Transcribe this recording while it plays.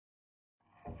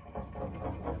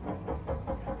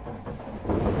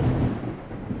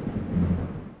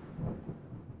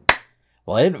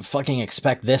Well, I didn't fucking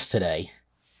expect this today.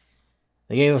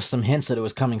 They gave us some hints that it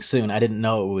was coming soon. I didn't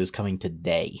know it was coming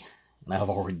today. And I've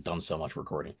already done so much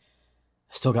recording.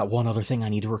 I still got one other thing I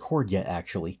need to record yet,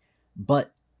 actually.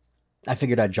 But I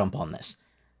figured I'd jump on this.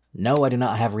 No, I do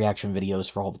not have reaction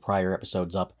videos for all the prior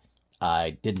episodes up.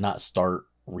 I did not start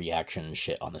reaction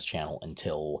shit on this channel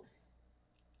until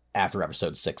after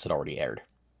episode 6 had already aired.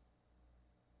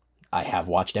 I have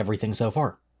watched everything so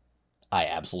far. I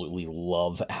absolutely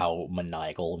love how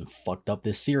maniacal and fucked up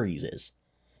this series is.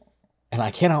 And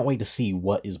I cannot wait to see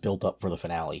what is built up for the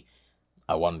finale.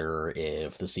 I wonder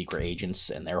if the secret agents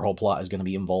and their whole plot is going to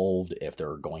be involved, if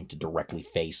they're going to directly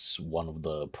face one of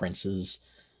the princes.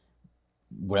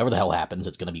 Whatever the hell happens,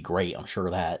 it's going to be great, I'm sure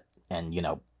of that. And, you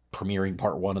know, premiering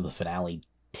part 1 of the finale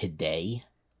today?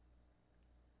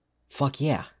 Fuck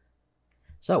yeah.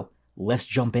 So, let's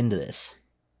jump into this.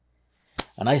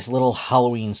 A nice little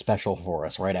Halloween special for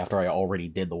us, right after I already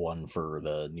did the one for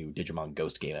the new Digimon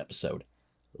Ghost Game episode.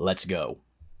 Let's go.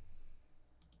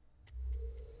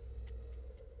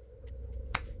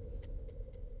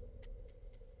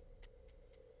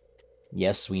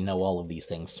 Yes, we know all of these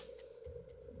things.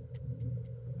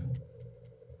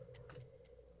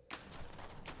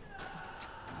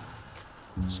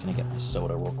 Just gonna get my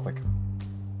soda real quick.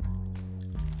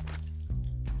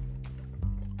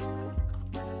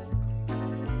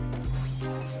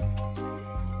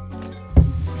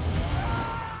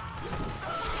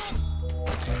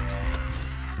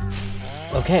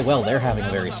 Okay, well, they're having a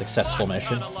very successful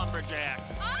mission. Still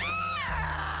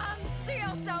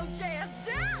so jazzed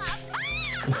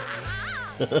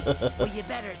up. Well, you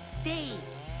better stay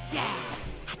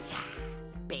jazzed,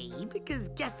 babe, because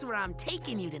guess where I'm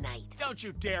taking you tonight? Don't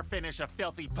you dare finish a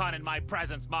filthy pun in my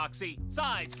presence, Moxie.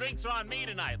 Sides, drinks are on me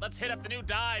tonight. Let's hit up the new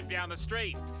dive down the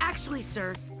street. Actually,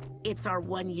 sir, it's our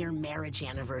 1-year marriage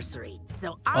anniversary,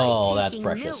 so I'm taking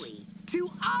Millie to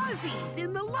Ozzy's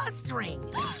in the Lust Ring.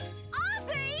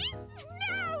 Ozzy's?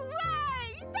 No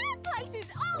way! That place is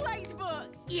always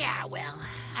booked! Yeah, well,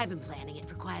 I've been planning it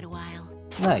for quite a while.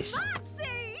 Nice.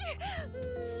 Foxy!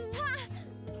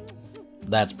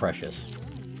 That's precious.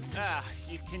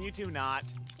 Can you two not?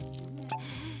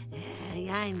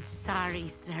 I'm sorry,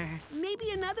 sir.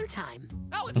 Maybe another time.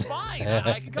 No, it's fine.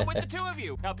 I can come with the two of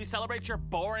you. Help you celebrate your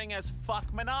boring as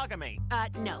fuck monogamy.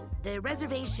 No. The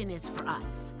reservation is for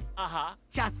us. Uh-huh.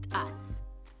 Just us.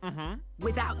 Mm-hmm.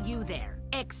 Without you there.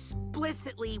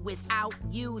 Explicitly without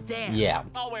you there. Yeah.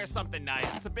 I'll wear something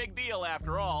nice. It's a big deal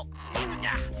after all.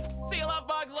 See you love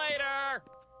bugs later.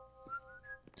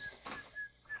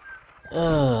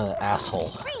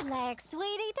 Asshole. Relax,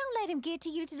 sweetie. Don't let him get to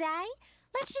you today.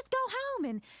 Let's just go home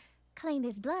and clean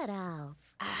this blood off.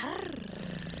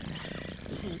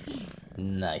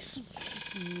 Nice.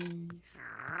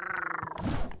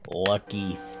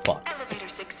 Lucky fuck. Elevator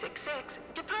 666,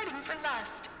 departing for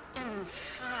Lust in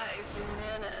 5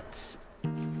 minutes.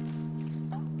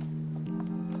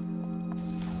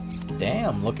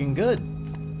 Damn, looking good.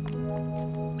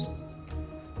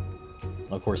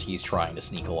 Of course, he's trying to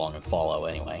sneak along and follow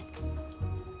anyway.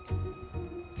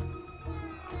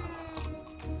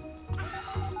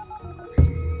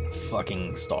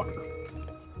 Fucking stalker.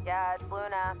 Yeah, it's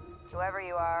Luna. Whoever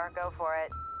you are, go for it.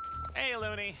 Hey,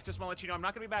 Looney. Just want to let you know I'm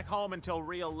not going to be back home until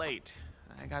real late.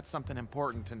 I got something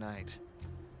important tonight.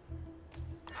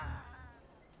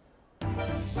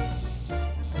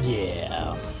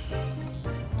 Yeah.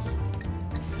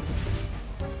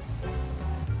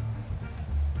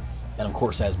 And of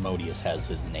course, Asmodeus has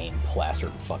his name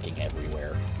plastered fucking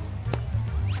everywhere.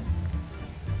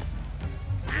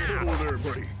 Hello there,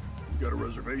 buddy. You got a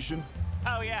reservation?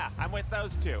 Oh, yeah. I'm with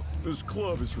those two. This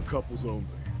club is for couples only.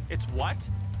 It's what?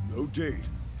 No date,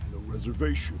 no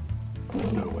reservation,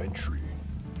 no entry.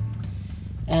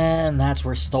 And that's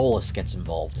where Stolas gets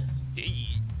involved.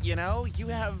 You know, you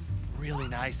have really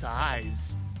nice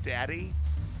eyes, Daddy.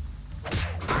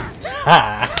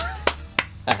 Ha!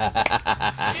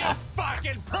 You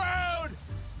fucking prude!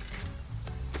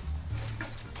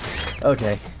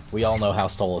 Okay, we all know how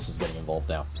Stolas is getting involved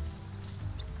now.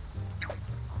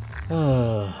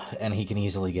 And he can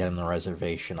easily get him the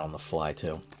reservation on the fly,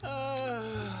 too.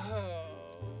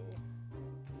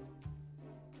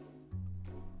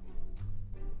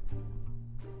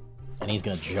 And he's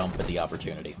gonna jump at the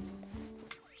opportunity.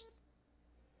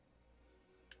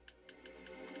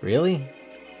 Really?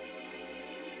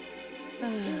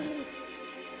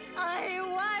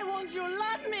 Why won't you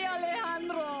let me,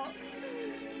 Alejandro?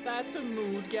 That's a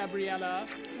mood, Gabriella.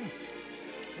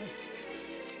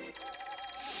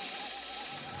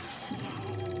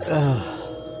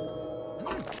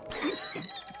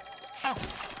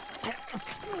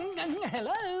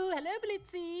 Hello, Blitz.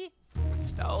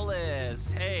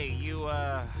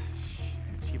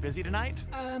 busy tonight?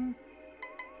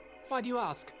 Why do you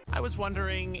ask? I was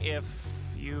wondering if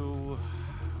you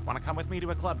want to come with me to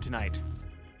a club tonight.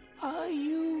 Are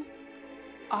you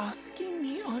asking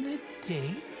me on a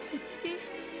date, Blitzy?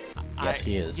 Yes,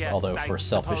 he is, yes, although for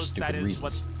selfish, suppose that stupid is reasons.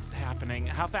 what's happening.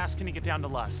 How fast can you get down to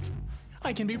Lust?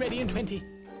 I can be ready in 20.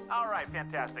 All right,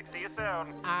 fantastic. See you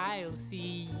soon. I'll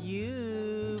see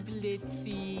you,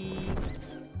 Blitzy.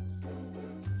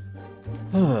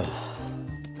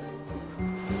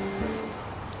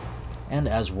 And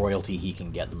as royalty, he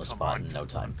can get them a spot in no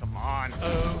time. Come on.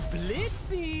 Oh,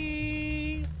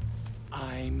 Blitzy!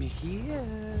 I'm here.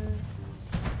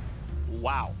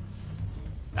 Wow.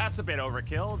 That's a bit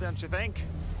overkill, don't you think?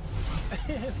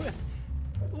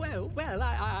 Well,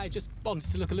 I just wanted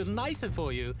to look a little nicer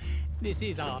for you. This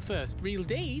is our first real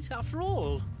date, after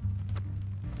all.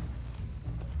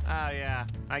 Oh, yeah.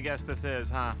 I guess this is,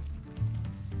 huh?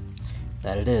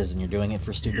 That it is, and you're doing it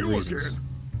for stupid reasons.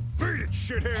 Beat it,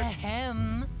 shithead!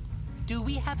 Ahem. Do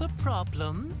we have a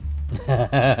problem?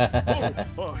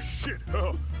 Oh, shit.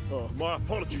 My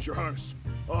apologies, Your Highness.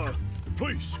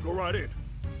 Please, go right in.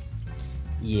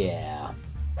 Yeah.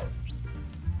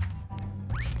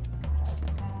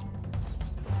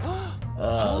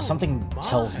 Something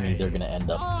tells me they're gonna end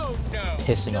up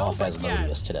pissing off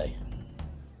Asmodeus today.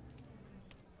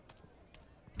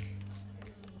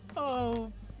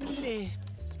 Oh,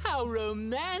 Blitz. How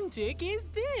romantic is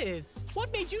this?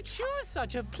 What made you choose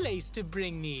such a place to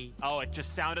bring me? Oh, it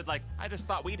just sounded like I just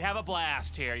thought we'd have a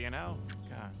blast here, you know?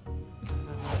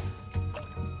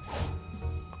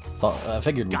 God. I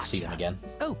figured we'd see them again.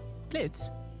 Oh,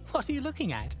 Blitz, what are you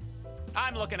looking at?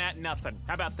 I'm looking at nothing.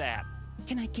 How about that?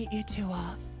 Can I get you two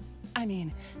off? I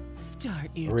mean,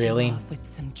 start you Really? two off with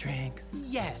some drinks.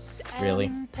 Yes,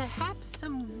 Really? perhaps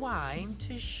some wine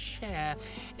to share.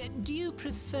 Do you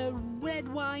prefer red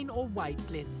wine or white,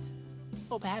 Blitz?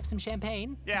 Or perhaps some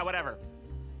champagne? Yeah, whatever.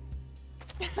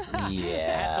 Perhaps all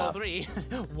Yeah. three.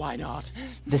 Why not?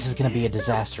 This is gonna be a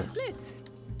disaster. Blitz,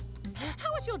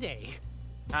 how was your day?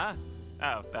 Huh?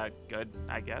 Oh, good,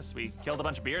 I guess. We killed a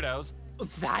bunch of beardos.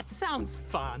 That sounds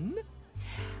fun.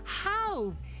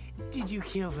 How did you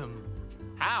kill them?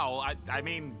 How? I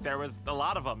mean, there was a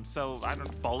lot of them, so I don't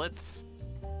know, bullets?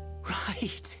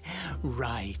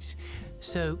 Right.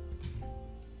 So,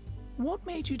 what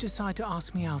made you decide to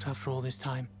ask me out after all this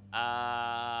time?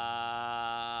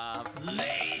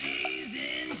 Ladies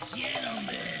and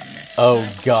gentlemen. Oh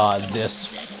god, this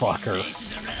fucker.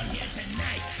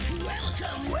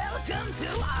 Welcome to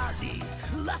Ozzy's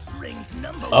Lust Rings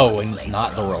 #1. Oh, and it's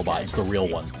not the robot, it's the real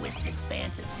one. Twisted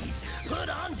fantasies put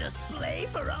on display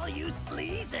for all you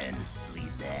sleaze and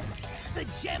sleazettes. The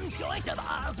gem joint of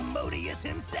Osmodeus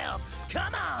himself.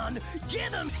 Come on,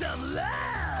 give him some love.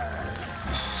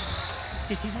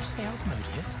 Did he just say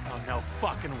Osmodeus? Oh, no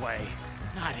fucking way.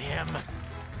 Not him.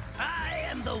 I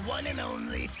am the one and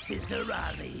only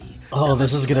Fizzerali. Oh,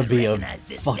 this is gonna be a Recognize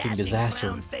this fucking dashing disaster.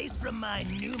 clown face from my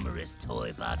numerous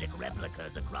toy-botic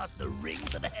replicas across the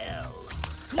rings of hell.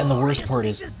 And the worst part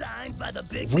is, Designed by the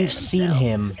big we've man seen himself.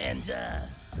 him And,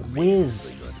 with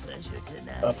for your pleasure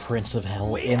tonight. a Prince of Hell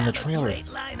We in the have trailer. a great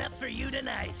lineup for you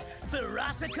tonight.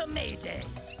 Ferrosica Mayday,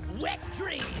 Wet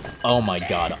Dream, Oh my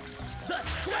god, the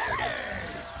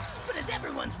Squirters. But as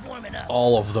everyone's warming up,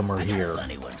 all of them are I got a here.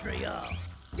 funny one for y'all.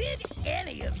 Did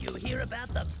any of you hear about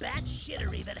the bat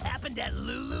shittery that happened at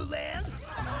Lululand?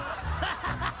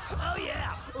 Oh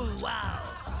yeah, wow.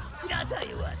 You know, I'll tell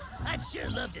you what, I'd sure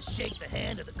love to shake the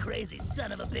hand of the crazy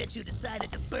son of a bitch who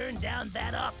decided to burn down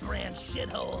that off-brand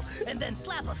shithole and then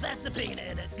slap a fat subpoena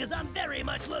in it, because I'm very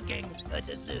much looking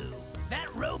to sue.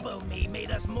 That robo-me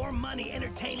made us more money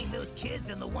entertaining those kids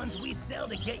than the ones we sell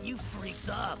to get you freaks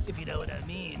off, if you know what I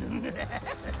mean.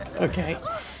 Okay.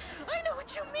 I know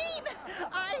what you mean!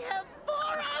 I have 4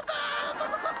 of them!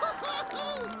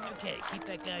 Okay, keep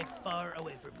that guy far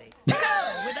away from me. So,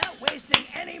 without wasting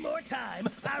any more time,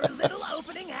 our little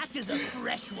opening act is a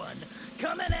fresh one.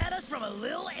 Coming at us from a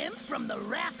little imp from the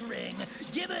Wrath Ring.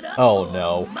 Give it up Oh, for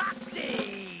no.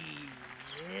 Moxie!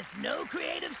 With no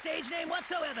creative stage name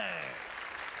whatsoever.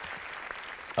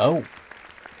 Oh.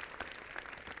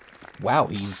 Wow,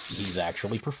 he's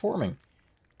actually performing.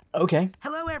 Okay.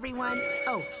 Hello, everyone.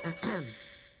 Oh,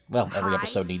 Well, every hi.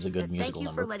 episode needs a good Thank musical you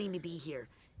number. for letting me be here.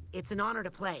 It's an honor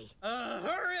to play.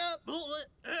 Hurry up, bullet,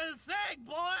 and sing,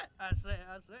 boy! I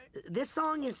say. This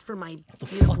song is for my The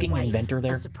beautiful fucking wife, inventor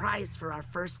there. A surprise for our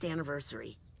first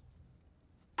anniversary.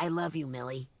 I love you,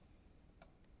 Millie.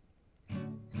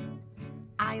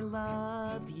 I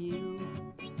love you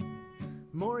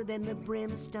more than the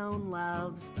brimstone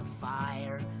loves the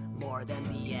fire, more than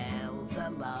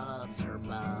Bielsa loves her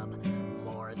bub,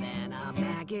 more more than a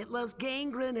maggot loves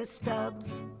gangrenous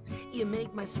stubs. You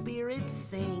make my spirit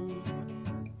sing.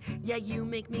 Yeah, you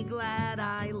make me glad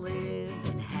I live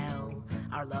in hell.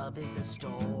 Our love is a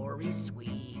story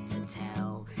sweet to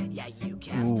tell. Yeah, you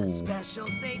cast a special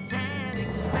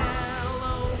satanic spell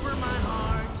over my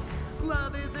heart.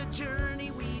 Love is a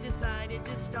journey we decided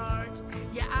to start.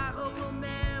 Yeah, I hope we'll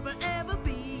never ever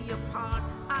be apart.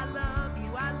 I love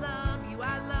you, I love you,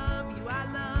 I love you, I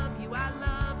love you, I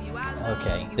love you, I love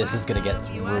you. Okay, this is gonna get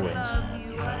ruined.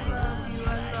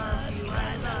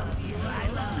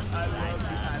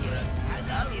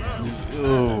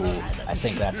 Ooh, I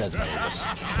think that's Asmodeus.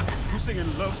 You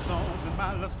singing love songs in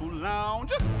my lustful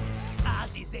lounge?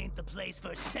 Ozzy's ain't the place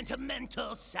for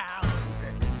sentimental sounds.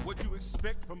 What you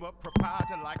expect from a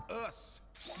proprietor like us?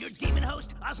 Your demon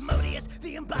host, Asmodeus,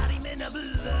 the embodiment of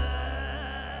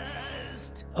lust.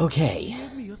 Okay.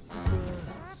 Give me a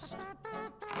thrust.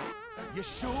 You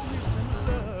show me some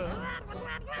love.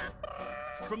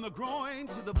 From the groin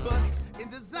to the bust, in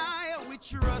desire we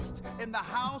trust in the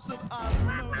house of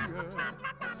Asmodeus.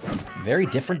 Very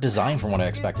different design from what I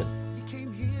expected. You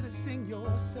came here to sing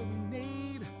your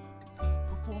serenade,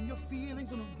 perform your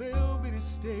feelings on a velvety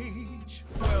stage.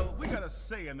 Well, we got a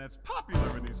saying that's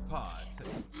popular in these parts.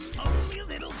 Only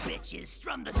little bitches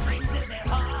strum the strings in their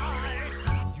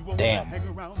hearts. You won't Damn. hang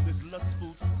around this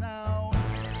lustful town.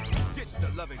 Ditch the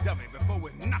lovey-dovey before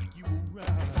we knock you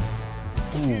around.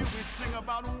 Here we sing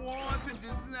about wants and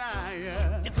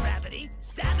desire. Depravity,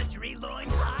 savagery, loin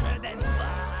hotter than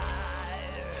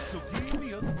fire. So give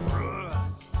me a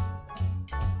thrust.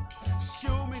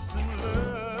 Show me some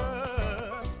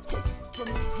lust. From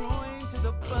the groin to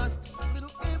the bust,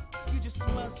 little imp, you just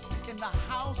must in the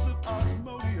house of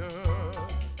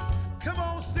Asmodeus. Come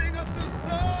on, sing us a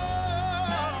song.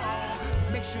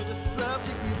 Make sure the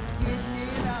subject is getting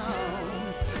it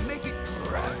on. Make it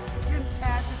graphic and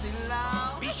tactically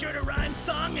loud. Be sure to rhyme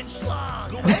thong and schlong.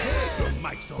 Go ahead, your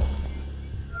mic's on.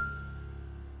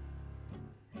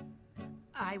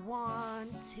 I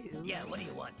want to. Yeah, what do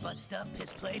you want? Butt stuff,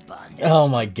 piss play, bondage. Oh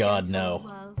my god,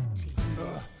 no.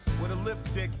 What a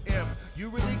lipstick imp. You're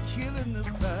really killing the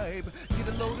vibe. Get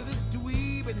a load of this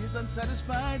dweeb and his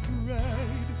unsatisfied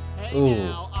pride. Hey Ooh.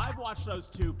 now, I've watched those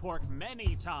two pork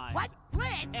many times. What?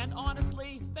 Blitz? And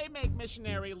honestly, they make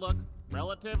missionary look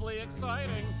relatively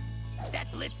exciting.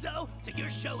 That Blitzo? So you're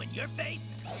showing your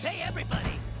face? Hey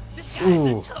everybody, this guy's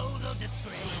a total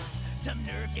disgrace. Some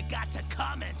nerve you got to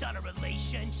comment on a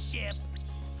relationship.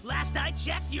 Last I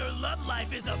checked, your love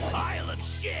life is a pile of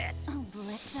shit. Oh,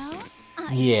 Blitzo?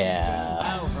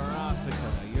 Yeah. Oh,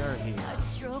 Ferrosica, you're here. A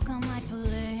stroke on my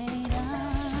blade.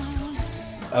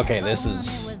 Okay, this It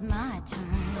is... was my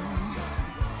turn.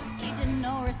 You did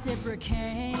no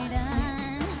reciprocating.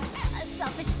 A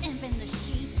selfish imp in the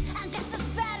sheets. I'm just as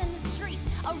bad in the streets.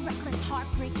 A reckless,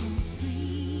 heartbreaking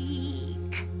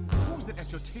freak. Who's that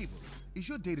at your table? Is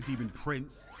your data demon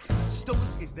Prince?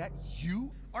 Stolas, is that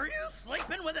you? Are you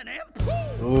sleeping with an imp?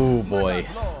 Oh boy.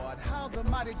 My Lord, how the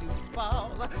mighty do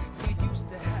fall. You used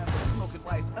to have a smoking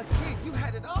wife, a kid, you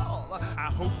had it all. I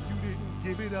hope you didn't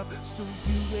give it up so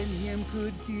you and him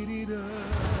could get it up.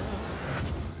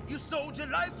 You sold your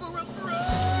life for a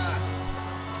thrust.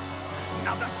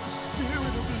 Now that's the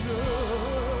spirit of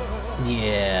love.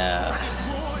 Yeah.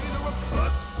 Groin or a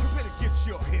bust, you better get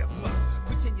your hair mussed.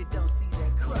 Pretend you don't see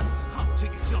that crust. Hop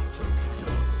till you jump to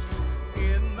dust.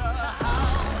 In the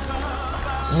house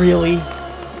of Really?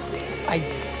 I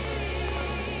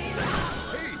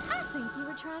think you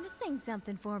were trying to sing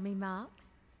something for me, Mox.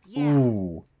 Yeah,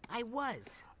 Ooh. I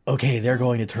was. Okay, they're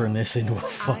going to turn this into a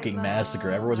fucking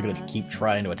massacre. Everyone's gonna keep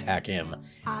trying to attack him.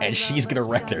 And she's gonna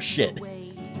wreck their shit.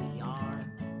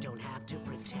 Don't have to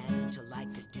pretend to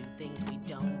like to do things we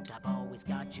don't. I've always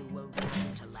got you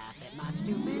around to laugh at my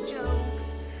stupid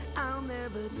jokes. I'll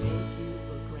never take you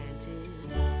for granted.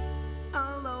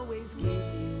 I'll always give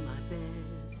you my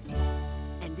best.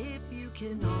 And if you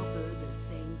can offer the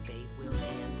same fate, we'll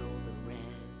handle the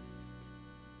rest.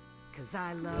 'Cause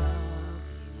I love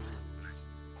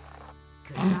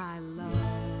you. 'Cause I love you.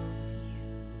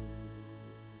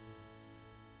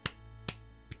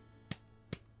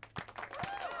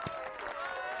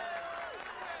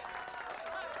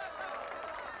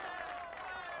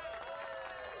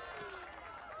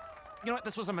 You know what?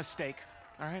 This was a mistake.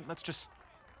 All right, let's just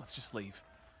leave.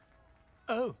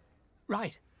 Oh,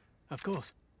 right. Of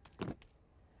course.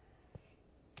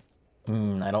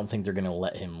 I don't think they're gonna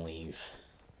let him leave.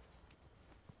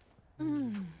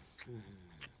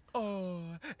 Oh,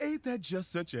 ain't that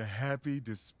just such a happy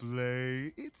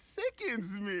display? It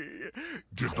sickens me.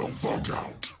 Get the fuck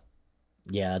out.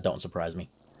 Yeah, don't surprise me.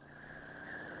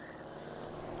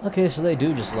 Okay, so they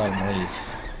do just let him leave.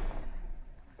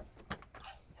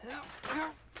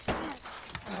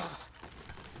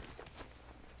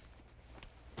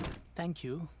 Thank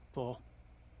you for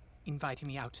inviting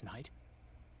me out tonight.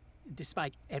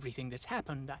 Despite everything that's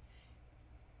happened,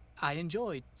 I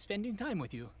enjoyed spending time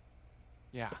with you.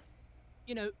 Yeah.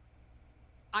 You know,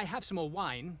 I have some more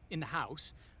wine in the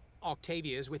house.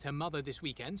 Octavia's with her mother this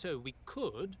weekend, so we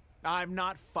could... I'm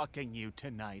not fucking you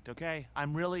tonight, okay?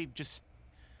 I'm really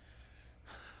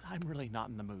not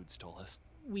in the mood, Stolas.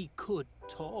 We could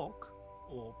talk,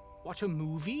 or watch a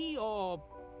movie, or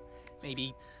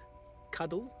maybe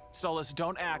cuddle. Stolas,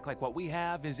 don't act like what we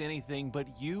have is anything but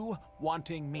you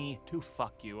wanting me to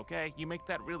fuck you, okay? You make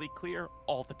that really clear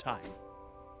all the time.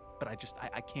 But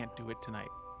I can't do it tonight,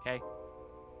 okay?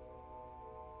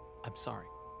 I'm sorry.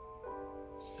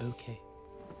 Okay.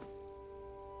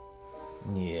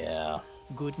 Yeah.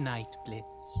 Good night,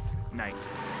 Blitz. Night.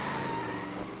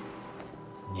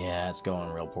 Yeah, it's going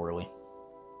real poorly.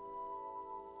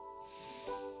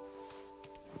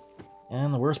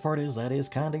 And the worst part is, that is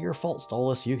kind of your fault,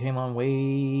 Stolas. You came on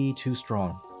way too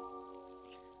strong.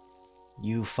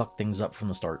 You fucked things up from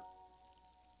the start.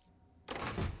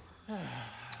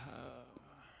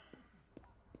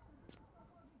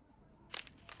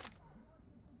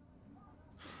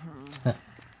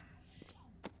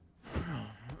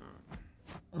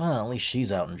 Well, at least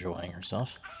she's out enjoying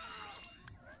herself.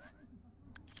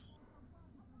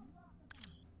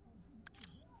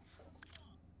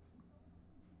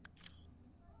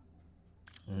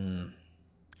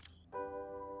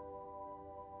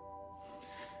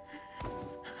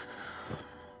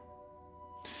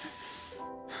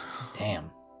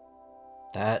 Damn.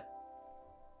 That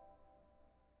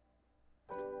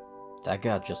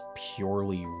got just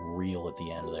purely real at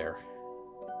the end there.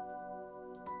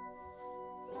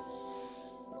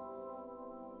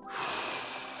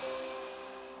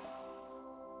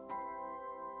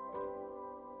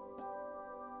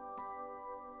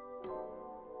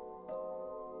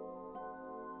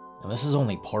 And this is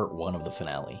only part 1 of the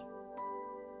finale.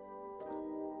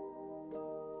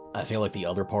 I feel like the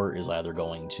other part is either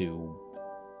going to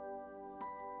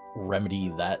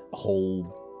remedy that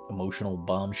whole emotional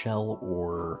bombshell,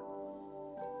 or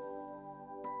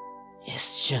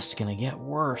it's just gonna get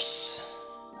worse.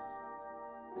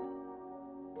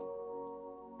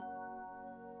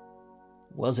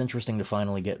 Was interesting to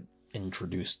finally get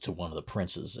introduced to one of the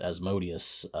princes.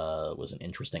 Asmodeus was an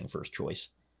interesting first choice.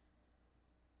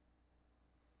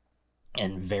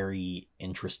 And very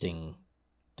interesting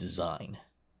design.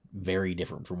 Very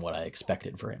different from what I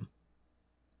expected for him.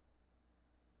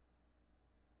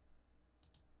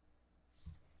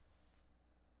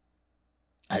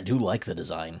 I do like the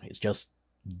design. It's just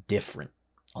different.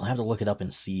 I'll have to look it up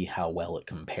and see how well it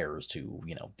compares to,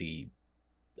 you know, the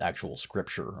actual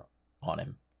scripture on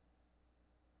him.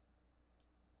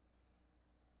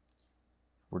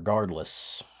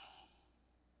 Regardless,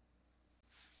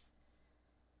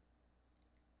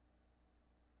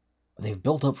 they've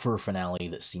built up for a finale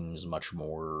that seems much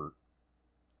more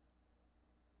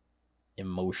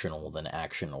emotional than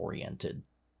action-oriented.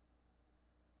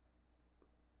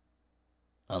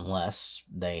 Unless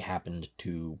they happened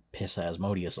to piss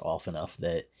Asmodeus off enough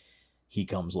that he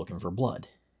comes looking for blood.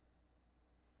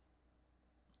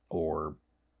 Or...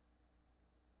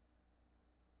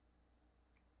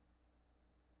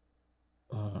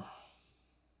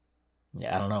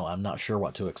 yeah, I don't know. I'm not sure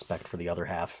what to expect for the other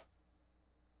half.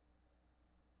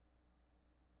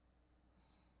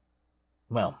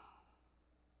 Well,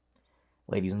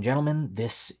 ladies and gentlemen,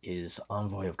 this is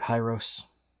Envoy of Kairos.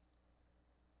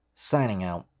 Signing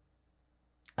out.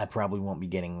 I probably won't be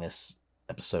getting this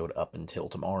episode up until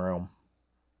tomorrow.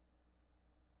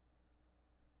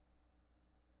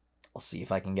 I'll see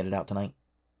if I can get it out tonight.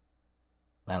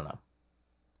 I don't know.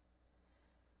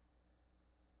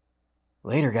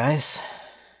 Later, guys.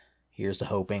 Here's to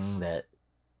hoping that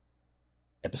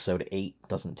episode 8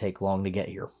 doesn't take long to get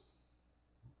here.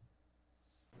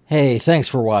 Hey, thanks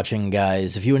for watching,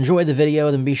 guys. If you enjoyed the video,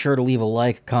 then be sure to leave a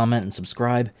like, comment, and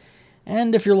subscribe.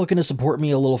 And if you're looking to support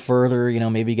me a little further, you know,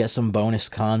 maybe get some bonus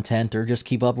content, or just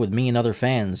keep up with me and other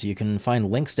fans, you can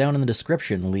find links down in the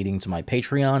description leading to my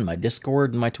Patreon, my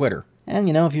Discord, and my Twitter. And,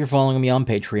 you know, if you're following me on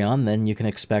Patreon, then you can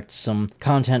expect some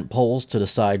content polls to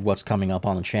decide what's coming up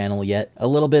on the channel yet. A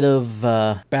little bit of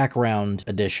background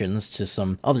additions to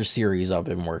some other series I've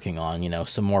been working on, you know,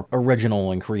 some more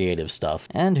original and creative stuff.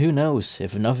 And who knows,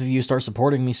 if enough of you start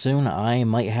supporting me soon, I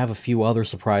might have a few other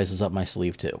surprises up my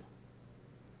sleeve too.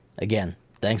 Again,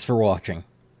 thanks for watching,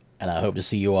 and I hope to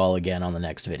see you all again on the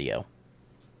next video.